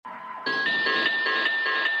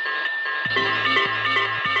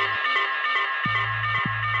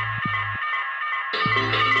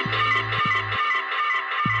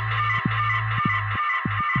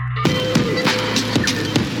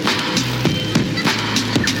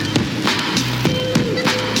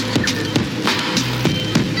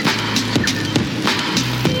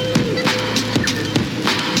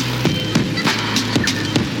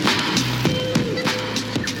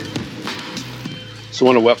So I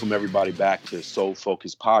want to welcome everybody back to Soul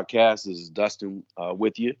Focus Podcast. This is Dustin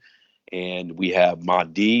with you, and we have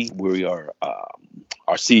Mahdi. We are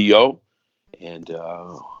our CEO and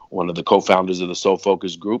one of the co-founders of the Soul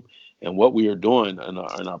Focus Group. And what we are doing in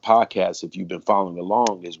our podcast, if you've been following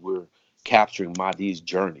along, is we're capturing Mahdi's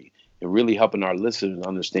journey and really helping our listeners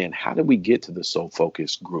understand, how did we get to the Soul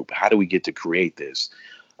Focus Group? How do we get to create this?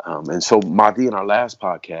 And so Mahdi, in our last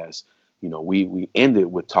podcast, we ended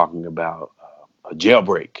with talking about a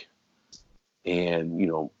jailbreak, and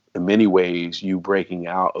in many ways you breaking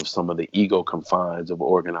out of some of the ego confines of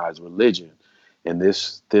organized religion, and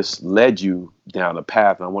this led you down a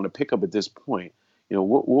path. And I want to pick up at this point.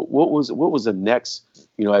 What was the next,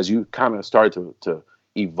 as you kind of started to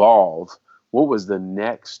evolve, what was the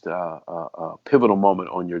next pivotal moment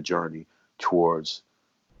on your journey towards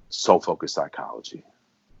soul focused psychology?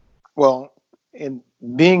 Well, in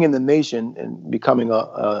being in the nation and becoming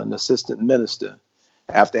an assistant minister,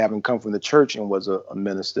 after having come from the church and was a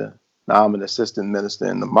minister, now I'm an assistant minister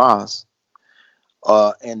in the mosque,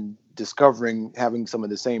 and having some of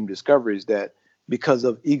the same discoveries, that because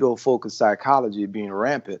of ego-focused psychology being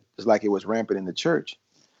rampant, just like it was rampant in the church,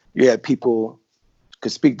 you had people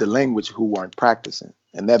could speak the language who weren't practicing,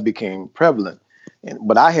 and that became prevalent.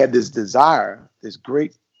 But I had this desire, this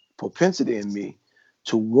great propensity in me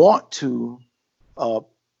to want to,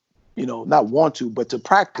 not want to, but to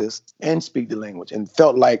practice and speak the language, and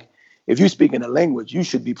felt like if you speak in a language, you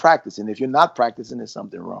should be practicing. If you're not practicing, there's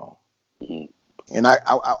something wrong. Mm-hmm. And I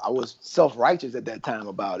was self-righteous at that time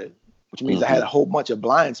about it, which means I had a whole bunch of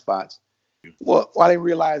blind spots. Well, I didn't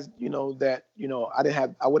realize, that, I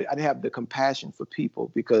didn't have the compassion for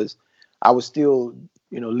people, because I was still,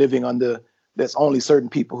 living under, there's only certain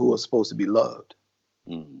people who are supposed to be loved.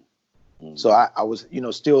 Mm-hmm. So I was,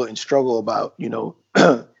 still in struggle about,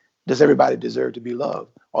 does everybody deserve to be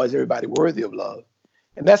loved, or is everybody worthy of love?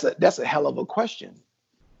 And that's a hell of a question,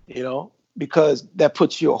 because that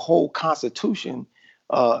puts your whole constitution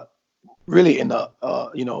really in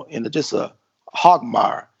just a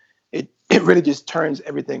hogmire. It really just turns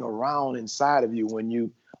everything around inside of you when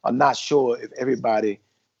you are not sure if everybody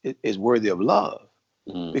is worthy of love.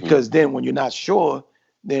 Mm-hmm. Because then when you're not sure,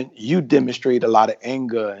 then you demonstrate a lot of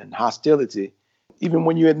anger and hostility, even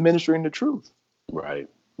when you're administering the truth. Right.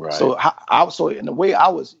 So in a way, I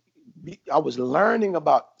was learning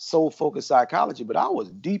about soul-focused psychology, but I was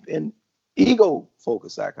deep in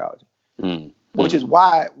ego-focused psychology, which is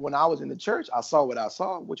why when I was in the church, I saw what I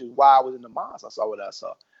saw, which is why I was in the mosque. I saw what I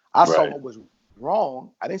saw. I saw what was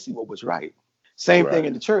wrong. I didn't see what was right. Same thing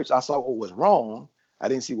in the church. I saw what was wrong. I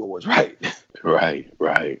didn't see what was right. Right.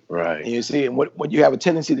 And you see, and what you have a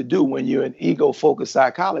tendency to do when you're in ego-focused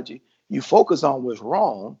psychology, you focus on what's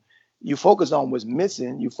wrong, you focus on what's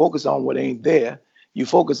missing, you focus on what ain't there, you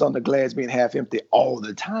focus on the glass being half empty all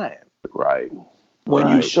the time. Right. When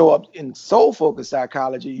you show up in soul-focused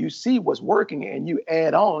psychology, you see what's working and you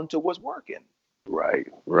add on to what's working. Right.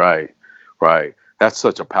 That's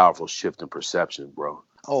such a powerful shift in perception, bro.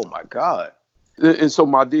 Oh my God. And so,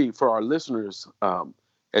 Mahdi, for our listeners,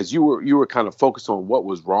 as you were kind of focused on what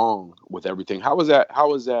was wrong with everything, how was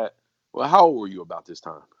that? Well, how old were you about this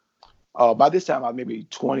time? By this time, I was maybe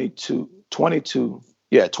 22.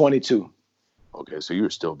 Yeah, 22. Okay, so you were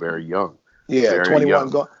still very young. Yeah,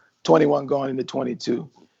 21 going into 22.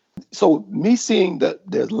 So me seeing that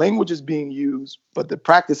there's languages being used, but the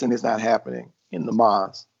practicing is not happening in the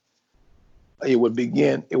mosque, it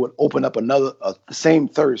would open up the same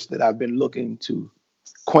thirst that I've been looking to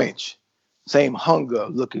quench, same hunger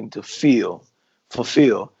looking to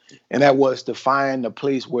fulfill. And that was to find a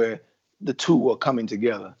place where the two were coming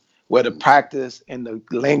together, where the practice and the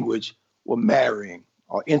language were marrying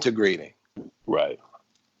or integrating. Right.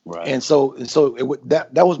 And so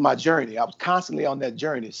that was my journey. I was constantly on that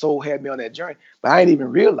journey. Soul had me on that journey, but I didn't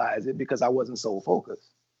even realize it because I wasn't soul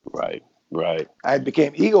focused. Right. I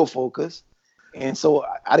became ego focused. And so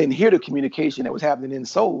I didn't hear the communication that was happening in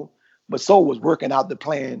soul, but soul was working out the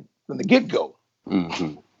plan from the get-go.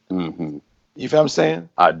 Mm-hmm. Mm-hmm. You feel what I'm saying?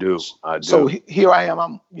 I do. So here I am.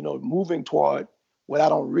 I'm, moving toward what I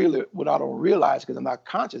don't realize because I'm not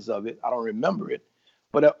conscious of it. I don't remember it,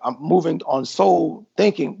 but I'm moving on soul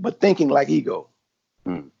thinking like ego.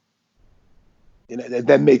 Mm.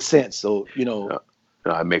 That makes sense. So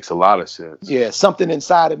it makes a lot of sense. Yeah, something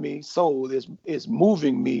inside of me, soul, is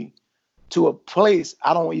moving me to a place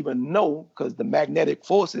I don't even know because the magnetic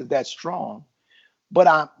force is that strong. But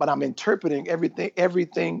I'm interpreting every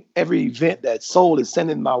event that soul is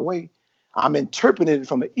sending my way. I'm interpreting it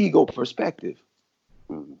from an ego perspective.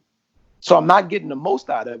 Mm-hmm. So I'm not getting the most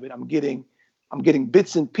out of it. I'm getting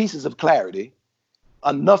bits and pieces of clarity,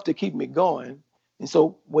 enough to keep me going. And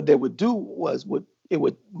so what they would do was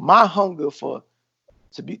my hunger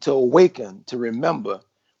to awaken, to remember,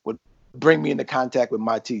 would bring me into contact with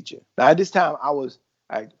my teacher. Now at this time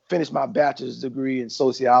I finished my bachelor's degree in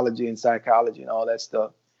sociology and psychology and all that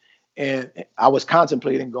stuff. And I was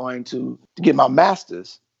contemplating going to get my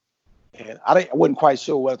master's. And I wasn't quite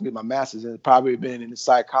sure what I was going to get my master's in. Probably been in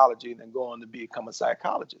psychology and then go on to become a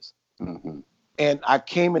psychologist. Mm-hmm. And I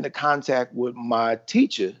came into contact with my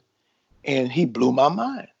teacher, and he blew my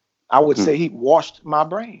mind. I would say he washed my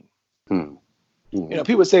brain. Mm-hmm. You know,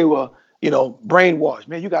 people say, well, you know, brainwashed.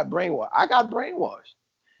 Man, you got brainwashed. I got brainwashed.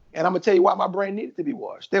 And I'm going to tell you why my brain needed to be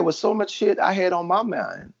washed. There was so much shit I had on my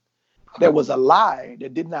mind. There was a lie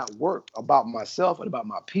that did not work about myself and about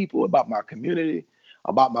my people, about my community,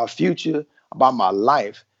 about my future, about my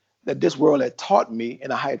life, that this world had taught me,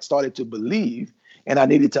 and I had started to believe, and I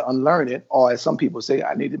needed to unlearn it, or as some people say,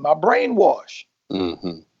 I needed my brain wash.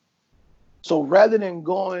 Mm-hmm. So rather than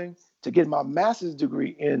going to get my master's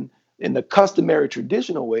degree in the customary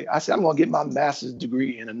traditional way, I said, I'm going to get my master's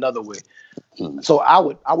degree in another way. Mm-hmm. So I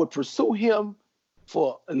would pursue him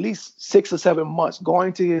for at least 6 or 7 months,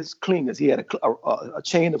 going to his cleaners. He had a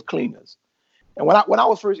chain of cleaners. And when I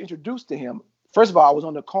was first introduced to him, first of all, I was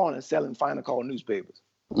on the corner selling Final Call newspapers.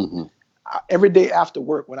 Mm-hmm. Every day after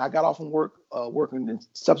work, when I got off from work, working in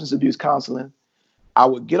substance abuse counseling, I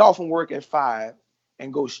would get off from work at 5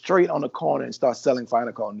 and go straight on the corner and start selling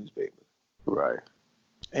Final Call newspapers. Right.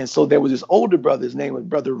 And so there was this older brother, his name was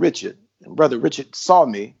Brother Richard. And Brother Richard saw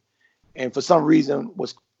me and for some reason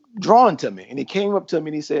was drawn to me. And he came up to me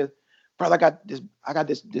and he said, brother, I got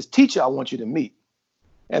this teacher I want you to meet.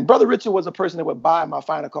 And Brother Richard was a person that would buy my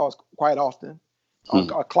Final Calls quite often, on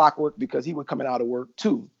clockwork, because he was coming out of work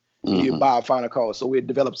too. Mm-hmm. He would buy a Final Call. So we had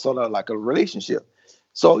developed sort of like a relationship.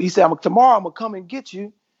 So he said, tomorrow I'm gonna come and get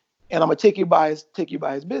you, and I'm gonna take you by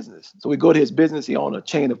his business. So we go to his business. He owned a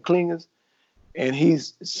chain of cleaners, and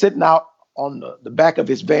he's sitting out on the back of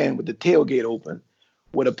his van with the tailgate open,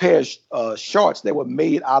 with a pair of shorts that were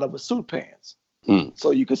made out of suit pants.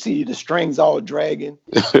 So you could see the strings all dragging,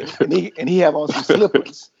 and he have on some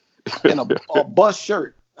slippers and a bust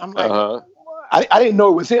shirt. I'm like, I didn't know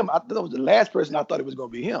it was him. I thought it was the last person. I thought it was going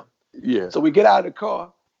to be him. Yeah. So we get out of the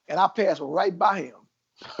car, and I pass right by him.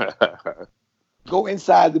 Go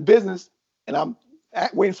inside the business, and I'm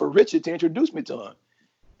waiting for Richard to introduce me to him.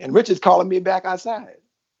 And Richard's calling me back outside.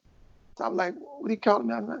 So I'm like, what are you calling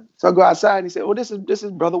me outside? So I go outside, and he said, oh, this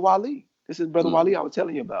is Brother Wali. This is Brother Wali I was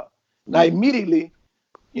telling you about. Now, immediately,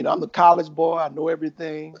 you know, I'm a college boy. I know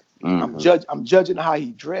everything. Mm-hmm. I'm judging how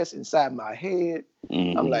he dressed inside my head.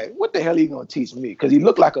 Mm-hmm. I'm like, what the hell are you going to teach me? Because he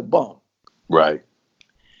looked like a bum. Right.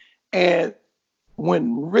 And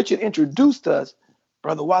when Richard introduced us,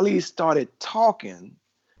 Brother Wali started talking.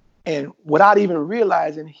 And without even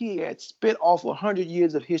realizing, he had spit off 100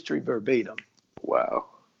 years of history verbatim. Wow.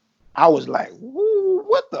 I was like,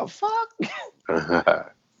 what the fuck?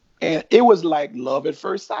 And it was like love at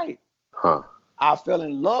first sight. Huh. I fell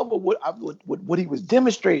in love with what he was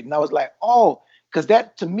demonstrating. I was like, oh, because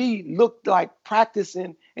that to me looked like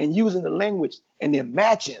practicing and using the language and then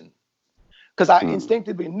matching. Because I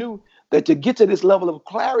instinctively knew that to get to this level of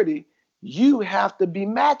clarity, you have to be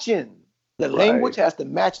matching. The language has to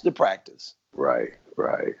match the practice. Right.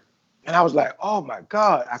 And I was like, oh my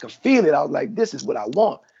God, I could feel it. I was like, this is what I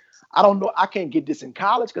want. I don't know. I can't get this in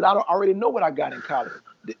college because I already know what I got in college.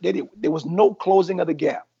 There was no closing of the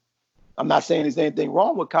gap. I'm not saying there's anything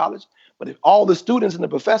wrong with college, but if all the students and the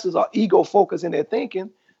professors are ego focused in their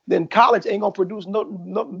thinking, then college ain't gonna produce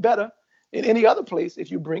nothing better in any other place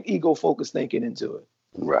if you bring ego focused thinking into it.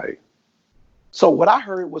 Right. So what I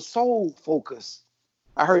heard was soul focus.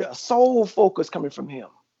 I heard a soul focus coming from him.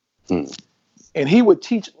 And he would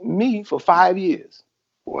teach me for 5 years.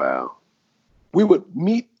 Wow. We would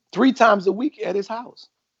meet 3 times a week at his house.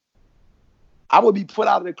 I would be put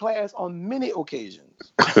out of the class on many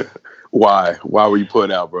occasions. Why? Why were you put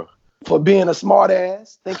out, bro? For being a smart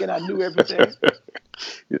ass, thinking I knew everything.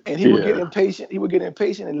 And he would get impatient. He would get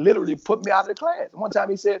impatient and literally put me out of the class. One time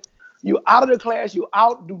he said, you out of the class, you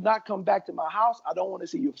out, do not come back to my house. I don't want to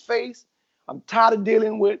see your face. I'm tired of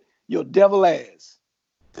dealing with your devil ass.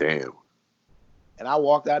 Damn. And I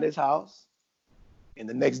walked out of his house. And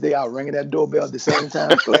the next day I was ringing that doorbell at the same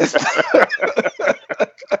time.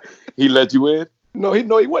 He let you in? No, he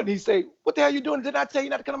wouldn't. He said, what the hell you doing? Did I tell you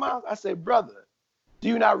not to come to my house? I said, brother, do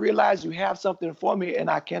you not realize you have something for me and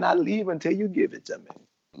I cannot leave until you give it to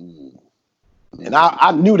me? And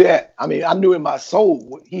I knew that. I mean, I knew in my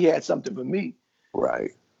soul he had something for me.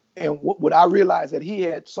 Right. And what I realized that he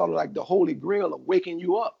had sort of like the holy grail of waking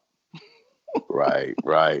you up. Right.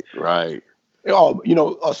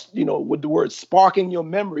 With the word sparking your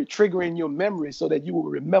memory, triggering your memory so that you will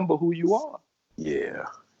remember who you are. Yeah.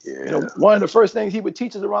 Yeah. One of the first things he would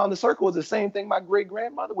teach us around the circle was the same thing my great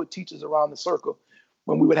grandmother would teach us around the circle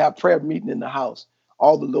when we would have prayer meeting in the house.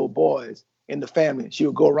 All the little boys in the family, she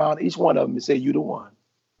would go around each one of them and say, "You the one,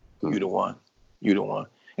 you the one, you the one."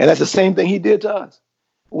 And that's the same thing he did to us.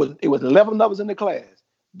 It was 11 of us in the class.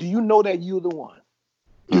 Do you know that you're the one?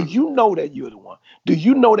 Do you know that you're the one? Do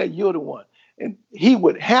you know that you're the one? And he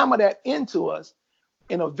would hammer that into us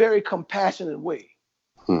in a very compassionate way.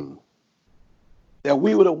 That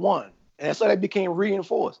we were the one. And so that became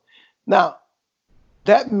reinforced. Now,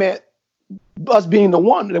 that meant us being the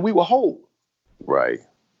one, that we were whole. Right.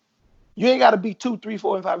 You ain't got to be 2, 3,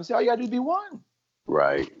 4, and 5 and 6. All you got to do is be one.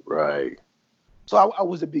 Right. So I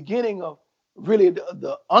was the beginning of really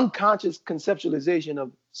the unconscious conceptualization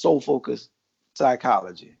of soul-focused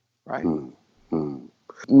psychology, right?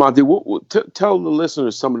 Monty, tell the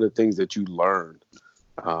listeners some of the things that you learned.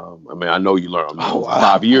 I know you learned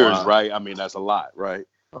 5 years, right? I mean, that's a lot, right?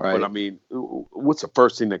 Right. But I mean, what's the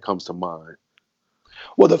first thing that comes to mind?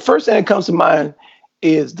 Well, the first thing that comes to mind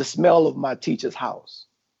is the smell of my teacher's house.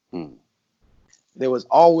 There was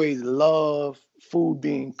always love, food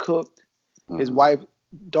being cooked. His wife,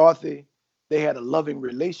 Dorothy, they had a loving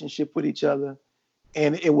relationship with each other,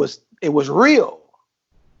 and it was real.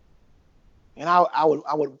 And I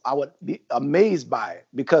would be amazed by it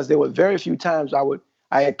because there were very few times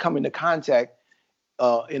I had come into contact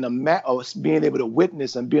of being able to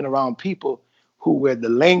witness and being around people who were the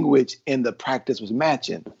language and the practice was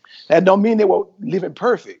matching. That don't mean they were living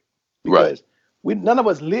perfect, because none of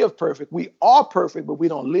us live perfect. We are perfect, but we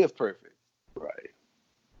don't live perfect. Right.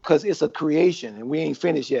 Because it's a creation and we ain't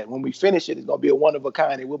finished yet. When we finish it, it's gonna be a one of a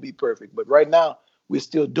kind. It will be perfect. But right now, we're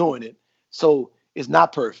still doing it. So it's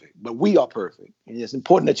not perfect, but we are perfect. And it's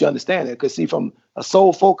important that you understand that, because see, from a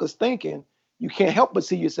soul-focused thinking, you can't help but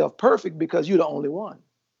see yourself perfect because you're the only one.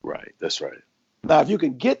 Right. That's right. Now, if you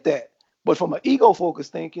can get that, but from an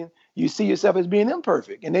ego-focused thinking, you see yourself as being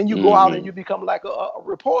imperfect. And then you go out and you become like a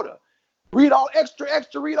reporter. Read all extra,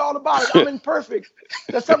 read all about it. I'm imperfect.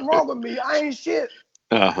 There's something wrong with me. I ain't shit.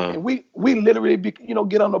 And we literally,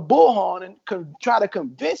 get on the bullhorn and try to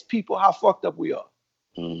convince people how fucked up we are.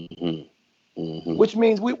 Which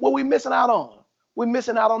means what we missing out on? We're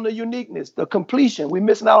missing out on the uniqueness, the completion. We're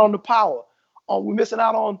missing out on the power. We're missing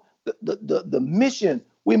out on the mission.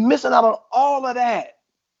 We're missing out on all of that.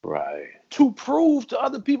 Right. To prove to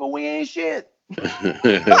other people we ain't shit.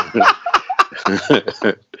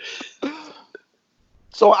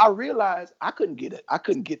 So I realized I couldn't get it. I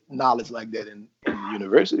couldn't get knowledge like that in the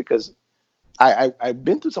university, because I've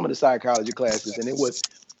been through some of the psychology classes, and it was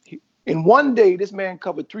in one day this man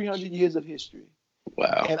covered 300 years of history.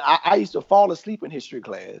 Wow. And I used to fall asleep in history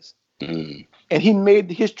class. And he made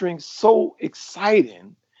the history so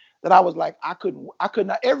exciting that I was like, I could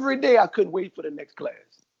not, every day I couldn't wait for the next class.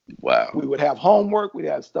 Wow. We would have homework, we'd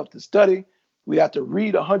have stuff to study, we'd have to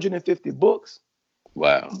read 150 books.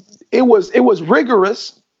 Wow. It was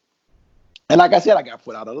rigorous. And like I said, I got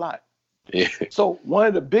put out a lot. Yeah. So one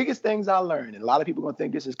of the biggest things I learned, and a lot of people are gonna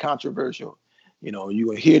think this is controversial, you're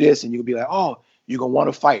gonna hear this and you'll be like, oh, you're gonna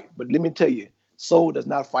want to fight. But let me tell you, soul does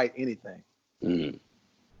not fight anything.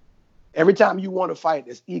 Every time you want to fight,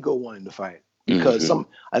 it's ego wanting to fight, because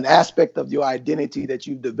an aspect of your identity that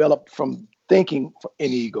you've developed from thinking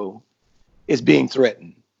in ego is being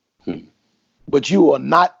threatened. But you are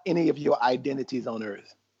not any of your identities on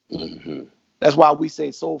earth. That's why we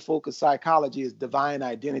say soul-focused psychology is divine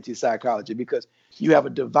identity psychology, because you have a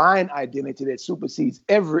divine identity that supersedes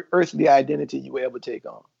every earthly identity you ever take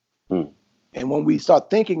on. And when we start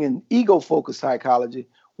thinking in ego-focused psychology,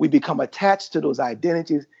 we become attached to those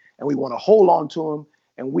identities and we want to hold on to them.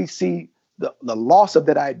 And we see the loss of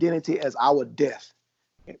that identity as our death.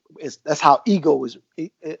 That's how ego is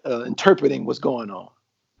interpreting what's going on.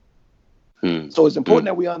 So it's important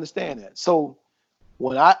that we understand that. So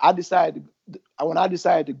when I decided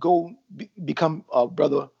to go become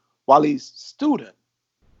Brother Wali's student,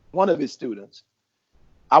 one of his students,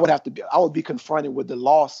 I would be confronted with the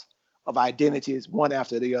loss of identities, one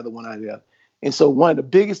after the other, one after the other. And so one of the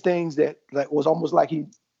biggest things that was almost like he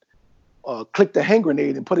clicked a hand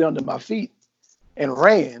grenade and put it under my feet and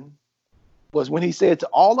ran, was when he said to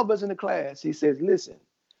all of us in the class, he says, listen,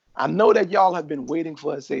 I know that y'all have been waiting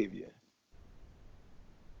for a savior.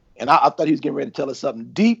 And I thought he was getting ready to tell us something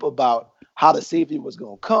deep about how the savior was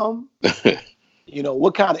going to come,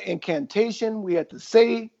 what kind of incantation we had to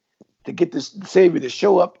say to get this savior to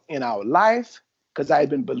show up in our life, because I had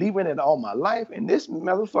been believing it all my life. And this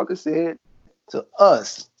motherfucker said to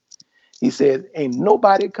us, He said, ain't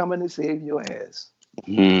nobody coming to save your ass.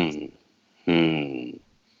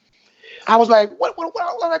 I was like, what?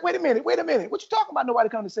 I was like, wait a minute. What you talking about? Nobody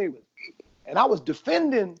coming to save us? And I was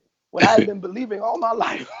defending what I had been believing all my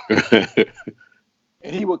life.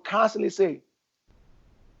 And he would constantly say,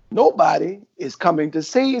 nobody is coming to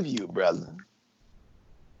save you, brother.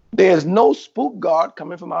 There's no spook god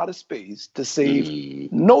coming from outer space to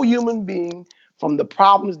save no human being from the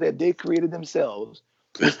problems that they created themselves,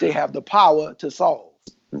 which they have the power to solve.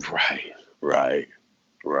 Right.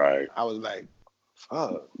 I was like,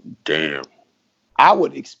 fuck. Damn. I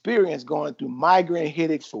would experience going through migraine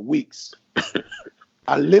headaches for weeks.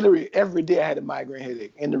 I literally, every day I had a migraine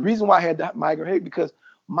headache. And the reason why I had that migraine headache, because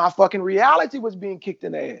my fucking reality was being kicked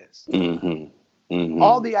in the ass.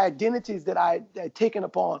 All the identities that I had taken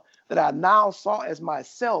upon, that I now saw as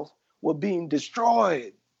myself, were being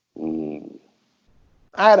destroyed.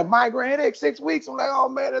 I had a migraine headache 6 weeks. I'm like, oh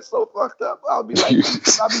man, that's so fucked up. I'll be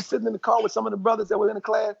sitting in the car with some of the brothers that were in the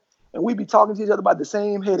class, and we'd be talking to each other about the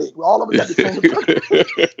same headache. All of us had the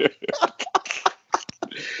same.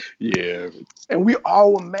 Yeah. And we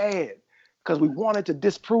all were mad because we wanted to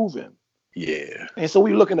disprove him. Yeah. And so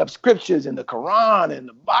we looking up scriptures in the Quran and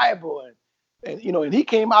the Bible, and you know, and he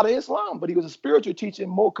came out of Islam, but he was a spiritual teacher,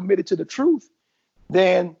 more committed to the truth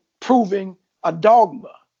than proving a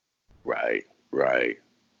dogma. Right.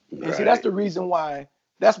 And see, that's the reason why.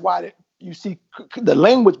 That's why you see the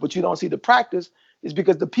language, but you don't see the practice. Is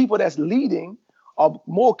because the people that's leading are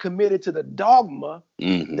more committed to the dogma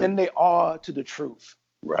than they are to the truth.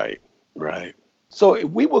 Right. So if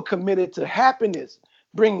we were committed to happiness,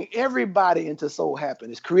 bringing everybody into soul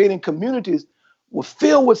happiness, creating communities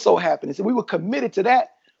filled with soul happiness, and we were committed to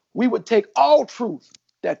that, we would take all truth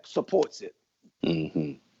that supports it.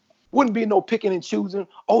 Wouldn't be no picking and choosing.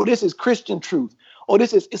 Oh, this is Christian truth. Oh,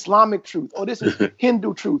 this is Islamic truth. Oh, this is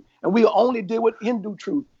Hindu truth. And we only deal with Hindu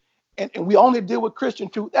truth. And we only deal with Christian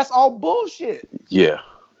truth. That's all bullshit. Yeah.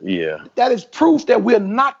 That is proof that we're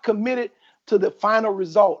not committed to the final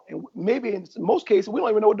result. And maybe in most cases, we don't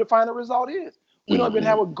even know what the final result is. We don't even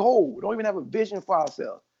have a goal. We don't even have a vision for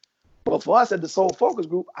ourselves. But for us at the Soul Focus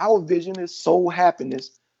Group, our vision is soul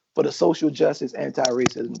happiness for the social justice,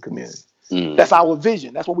 anti-racism community. That's our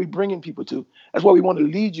vision. That's what we're bringing people to. That's what we want to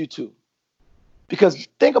lead you to. Because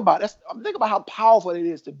think about how powerful it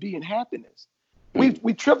is to be in happiness. We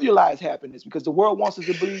trivialize happiness because the world wants us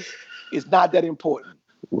to believe it's not that important.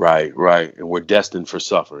 Right. And we're destined for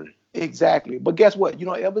suffering. Exactly. But guess what? You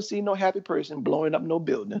don't ever see no happy person blowing up no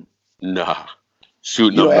building. Nah.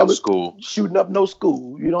 Shooting up no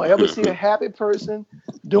school. You don't ever see a happy person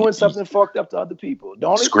doing something fucked up to other people. The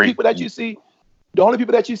only people that you see doing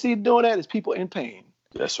that is people in pain.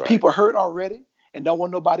 That's right. People hurt already and don't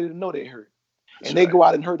want nobody to know they hurt. And they go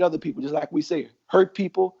out and hurt other people, just like we say. Hurt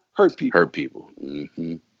people.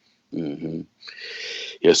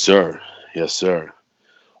 Yes, sir.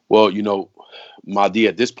 Well, you know, Mahdi,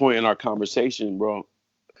 at this point in our conversation, bro,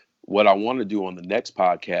 what I want to do on the next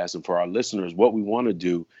podcast, and for our listeners, what we want to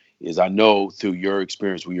do is, I know through your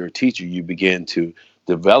experience with your teacher, you begin to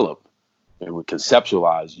develop and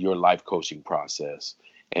conceptualize your life coaching process.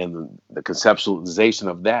 And the conceptualization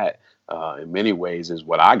of that, in many ways, is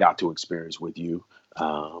what I got to experience with you,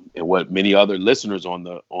 and what many other listeners on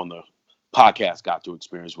the podcast got to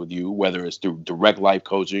experience with you, whether it's through direct life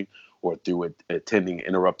coaching or through attending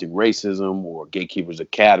Interrupting Racism or Gatekeepers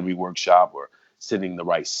Academy workshop, or sending the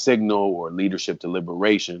right signal, or Leadership to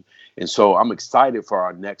Liberation. And so I'm excited for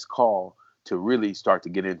our next call to really start to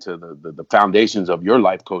get into the foundations of your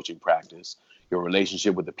life coaching practice, your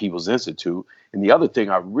relationship with the People's Institute. And the other thing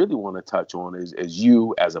I really want to touch on is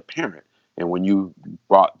you as a parent, and when you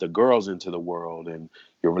brought the girls into the world, and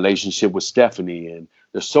your relationship with Stephanie. And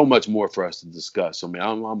there's so much more for us to discuss. So, man,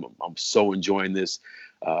 I'm so enjoying this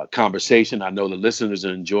conversation. I know the listeners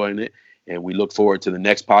are enjoying it, and we look forward to the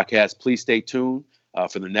next podcast. Please stay tuned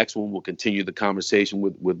for the next one. We'll continue the conversation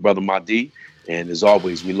with Brother Mahdi. And as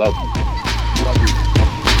always, we love you.